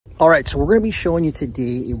All right, so we're going to be showing you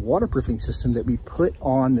today a waterproofing system that we put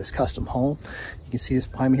on this custom home. You can see this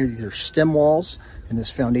behind me here. These are stem walls, and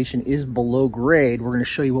this foundation is below grade. We're going to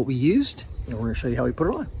show you what we used, and we're going to show you how we put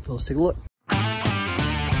it on. So let's take a look.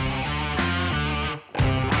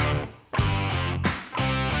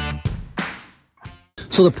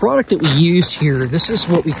 So the product that we used here, this is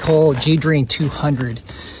what we call J-Drain 200,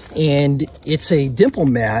 and it's a dimple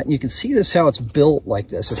mat. You can see this, how it's built like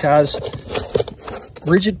this. It has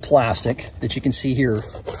rigid plastic that you can see here,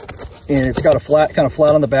 and it's got a flat, kind of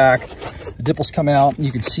flat on the back. The dimples come out, and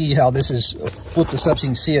you can see how this is, flip this up so you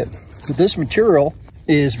can see it. But this material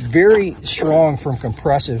is very strong from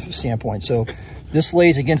compressive standpoint. So this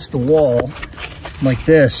lays against the wall like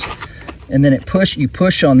this, and then you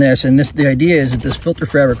push on this, and the idea is that this filter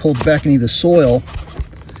fabric holds back any of the soil,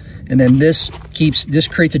 and then this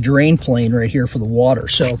creates a drain plane right here for the water.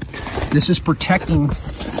 So this is protecting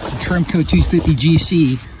Trimco 250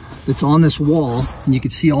 GC that's on this wall, and you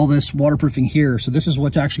can see all this waterproofing here. So this is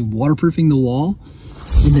what's actually waterproofing the wall,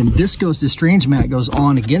 and then this drainage mat goes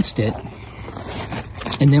on against it.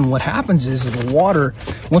 And then what happens is the water,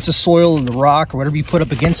 once the soil or the rock or whatever you put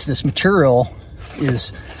up against this material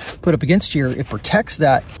is put up against here, it protects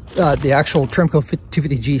that the actual Trimco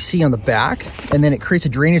 250 GC on the back, and then it creates a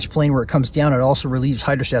drainage plane where it comes down. It also relieves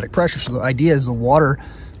hydrostatic pressure. So the idea is the water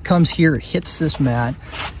comes here, it hits this mat,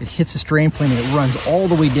 it hits this drain plane, and it runs all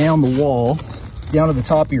the way down the wall, down to the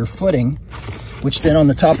top of your footing, which then on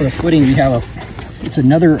the top of the footing we have it's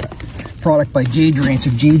another product by J-Drain. So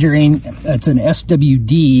J-Drain, it's an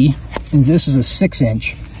SWD, and this is a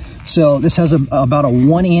 6-inch. So this has about a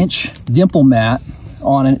 1-inch dimple mat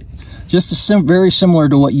on it, just very similar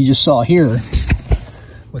to what you just saw here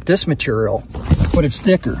with this material, but it's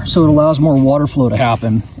thicker, so it allows more water flow to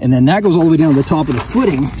happen. And then that goes all the way down to the top of the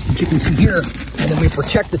footing, which you can see here. And then we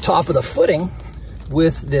protect the top of the footing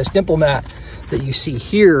with this dimple mat that you see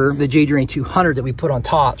here, the J-Drain 200 that we put on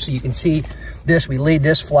top. So you can see this, we laid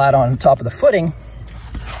this flat on top of the footing,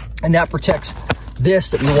 and that protects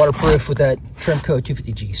this that we waterproof with that Trimco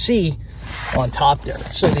 250 GC on top there.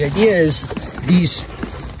 So the idea is this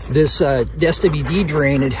SWD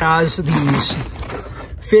drain, it has these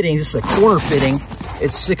fittings. This is a corner fitting.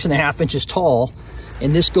 It's 6.5 inches tall,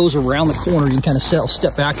 and this goes around the corner. You can kind of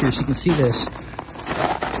step back here so you can see this.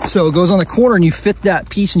 So it goes on the corner, and you fit that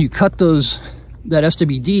piece, and you cut that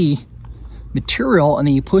SWD material, and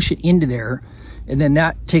then you push it into there, and then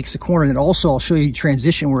that takes the corner. And then also I'll show you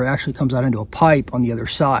transition where it actually comes out into a pipe on the other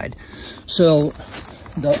side. So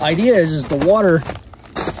the idea is the water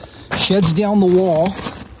sheds down the wall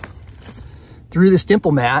through this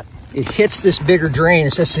dimple mat. It hits this bigger drain,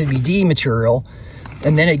 this SWD material,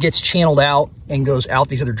 and then it gets channeled out and goes out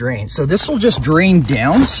these other drains. So this will just drain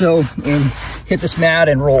down, and hit this mat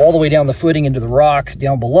and roll all the way down the footing into the rock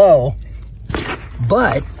down below.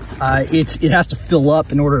 But it has to fill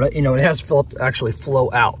up in order to, it has to fill up to actually flow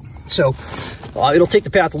out. So it'll take the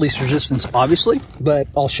path of least resistance, obviously, but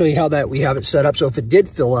I'll show you how we have it set up. So if it did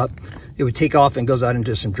fill up, it would take off and goes out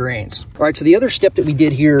into some drains. All right, so the other step that we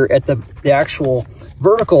did here at the actual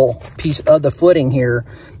vertical piece of the footing here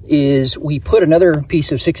is we put another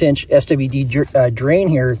piece of 6-inch SWD drain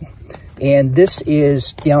here, and this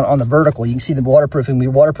is down on the vertical. You can see the waterproofing. We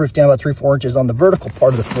waterproofed down about 3-4 inches on the vertical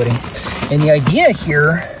part of the footing. And the idea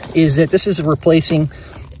here is that this is replacing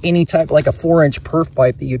any type, like a 4-inch perf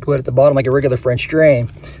pipe that you'd put at the bottom, like a regular French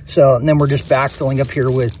drain. So, and then we're just backfilling up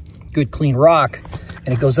here with good clean rock,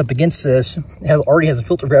 and it goes up against this. It already has a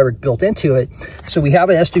filter fabric built into it. So we have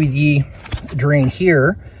an SWD drain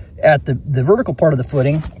here at the vertical part of the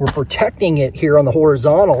footing. We're protecting it here on the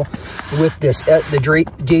horizontal with this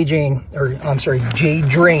J-Drain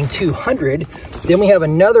 200. Then we have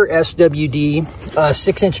another SWD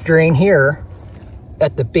 6-inch drain here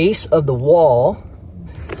at the base of the wall.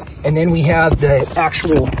 And then we have the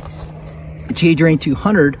actual J-Drain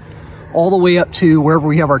 200 all the way up to wherever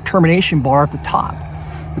we have our termination bar at the top.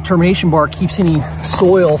 The termination bar keeps any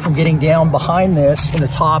soil from getting down behind this in the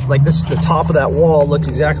top. Like this is the top of that wall, looks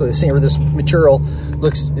exactly the same, or this material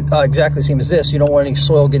looks exactly the same as this. You don't want any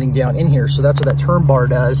soil getting down in here. So that's what that term bar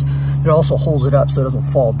does. It also holds it up so it doesn't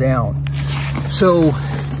fall down. So,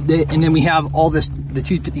 and then we have all this, the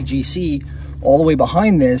 250 GC all the way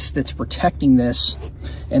behind this that's protecting this.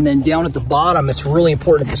 And then down at the bottom, it's really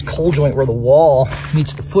important at this cold joint where the wall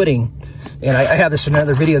meets the footing. And I have this in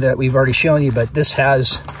another video that we've already shown you, but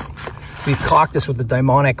we've caulked this with the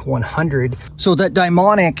Dymonic 100. So that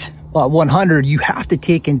Dymonic 100, you have to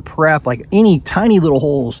take and prep like any tiny little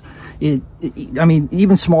holes. I mean,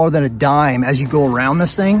 even smaller than a dime as you go around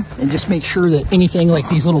this thing, and just make sure that anything like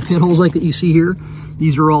these little pit holes like that you see here,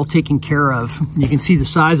 these are all taken care of. You can see the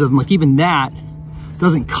size of them, like even that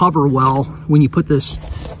doesn't cover well when you put this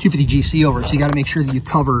 250 GC over it. So you got to make sure that you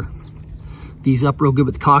cover these up real good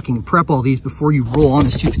with caulking and prep all these before you roll on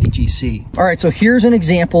this 250 GC. All right, so here's an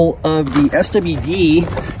example of the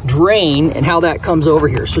SWD drain and how that comes over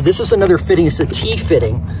here. So this is another fitting, it's a T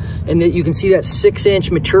fitting, and that you can see that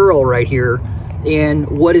 6-inch material right here. And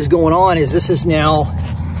what is going on is this is now,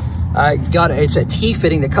 it's a T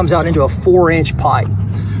fitting that comes out into a 4-inch pipe.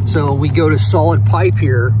 So we go to solid pipe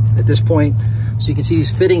here at this point. So you can see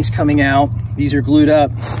these fittings coming out. These are glued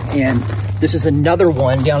up, and this is another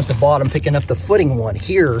one down at the bottom picking up the footing one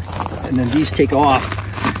here, and then these take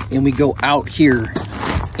off and we go out here,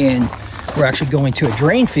 and we're actually going to a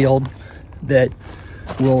drain field that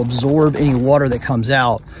will absorb any water that comes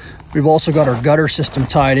out. We've also got our gutter system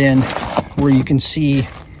tied in where you can see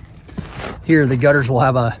here the gutters will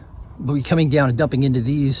be coming down and dumping into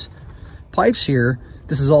these pipes here.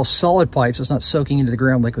 This is all solid pipe, so it's not soaking into the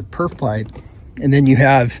ground like with perf pipe. And then you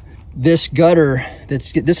have this gutter,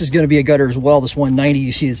 this is going to be a gutter as well. This 190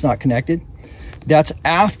 you see it's not connected. That's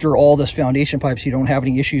after all this foundation pipe, so you don't have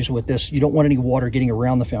any issues with this. You don't want any water getting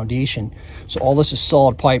around the foundation. So all this is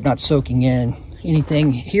solid pipe, not soaking in.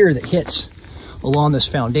 Anything here that hits along this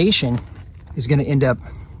foundation is going to end up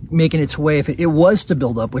making its way, if it was to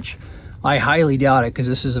build up, which I highly doubt it because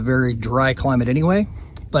this is a very dry climate anyway.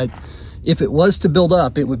 But if it was to build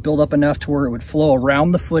up, it would build up enough to where it would flow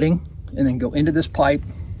around the footing and then go into this pipe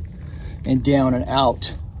and down and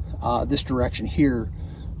out this direction here,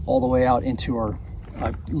 all the way out into our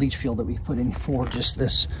leach field that we put in for just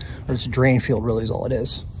this, or it's a drain field really is all it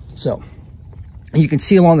is. So you can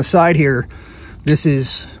see along the side here,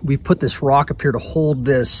 we've put this rock up here to hold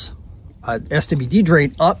this SWD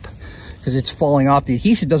drain up because it's falling off. The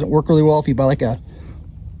adhesive doesn't work really well. If you buy like a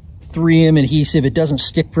 3M adhesive, it doesn't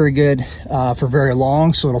stick very good for very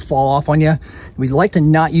long, so it'll fall off on you. We'd like to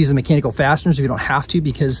not use the mechanical fasteners if you don't have to,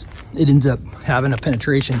 because it ends up having a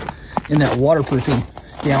penetration in that waterproofing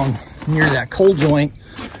down near that cold joint,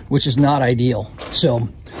 which is not ideal. So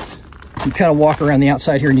you kind of walk around the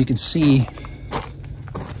outside here and you can see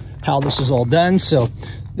how this is all done. So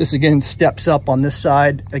this again steps up on this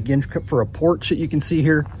side again for a porch that you can see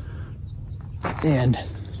here, and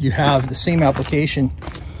you have the same application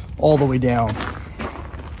all the way down.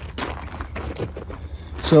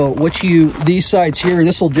 So these sides here,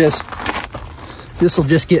 this will just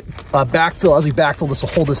get backfill. As we backfill, this will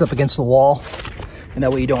hold this up against the wall, and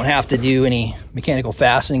that way you don't have to do any mechanical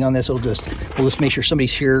fastening on this. We'll just make sure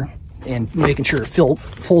somebody's here and making sure it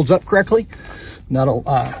folds up correctly. And that'll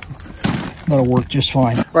work just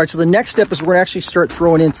fine. All right, so the next step is we're gonna actually start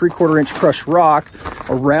throwing in 3/4 inch crushed rock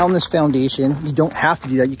around this foundation. You don't have to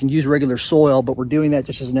do that. You can use regular soil, but we're doing that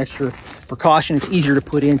just as an extra precaution. It's easier to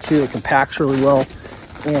put into. It compacts really well.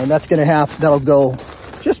 And that'll go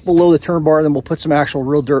just below the turn bar. Then we'll put some actual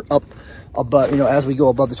real dirt up above, as we go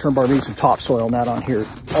above the turn bar, maybe some topsoil and that on here.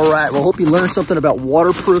 All right, well, hope you learned something about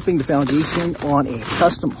waterproofing the foundation on a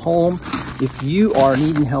custom home. If you are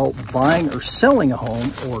needing help buying or selling a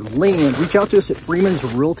home or land, reach out to us at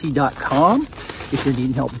freemansrealty.com. If you're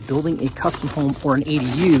needing help building a custom home or an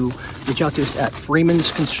ADU, reach out to us at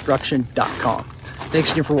freemansconstruction.com.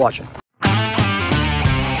 Thanks again for watching.